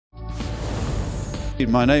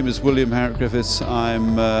My name is William Harrop.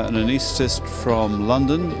 I'm an anaesthetist from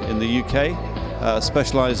London in the UK,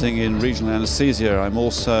 specialising in regional anaesthesia. I'm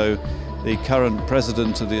also the current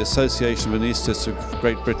president of the Association of Anaesthetists of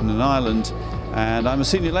Great Britain and Ireland, and I'm a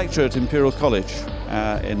senior lecturer at Imperial College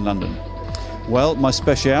in London. Well, my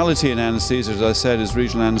speciality in anaesthesia, as I said, is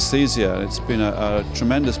regional anaesthesia. It's been a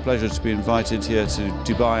tremendous pleasure to be invited here to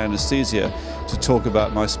Dubai Anaesthesia to talk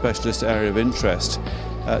about my specialist area of interest.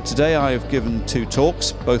 Today I have given two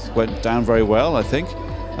talks. Both went down very well, I think.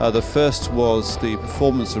 The first was the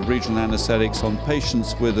performance of regional anaesthetics on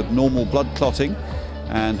patients with abnormal blood clotting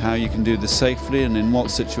and how you can do this safely and in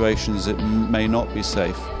what situations it may not be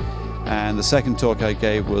safe. And the second talk I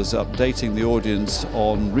gave was updating the audience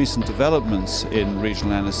on recent developments in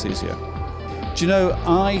regional anaesthesia. Do you know,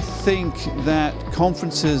 I think that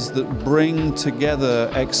conferences that bring together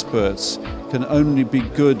experts can only be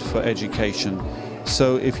good for education.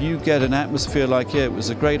 So if you get an atmosphere like it was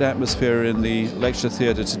a great atmosphere in the lecture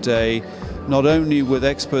theatre today, not only with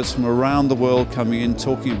experts from around the world coming in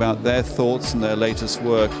talking about their thoughts and their latest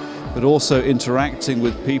work, but also interacting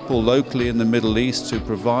with people locally in the Middle East who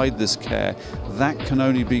provide this care, that can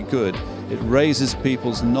only be good. It raises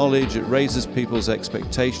people's knowledge, it raises people's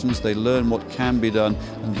expectations, they learn what can be done,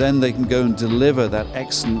 and then they can go and deliver that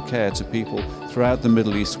excellent care to people throughout the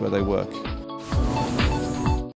Middle East where they work.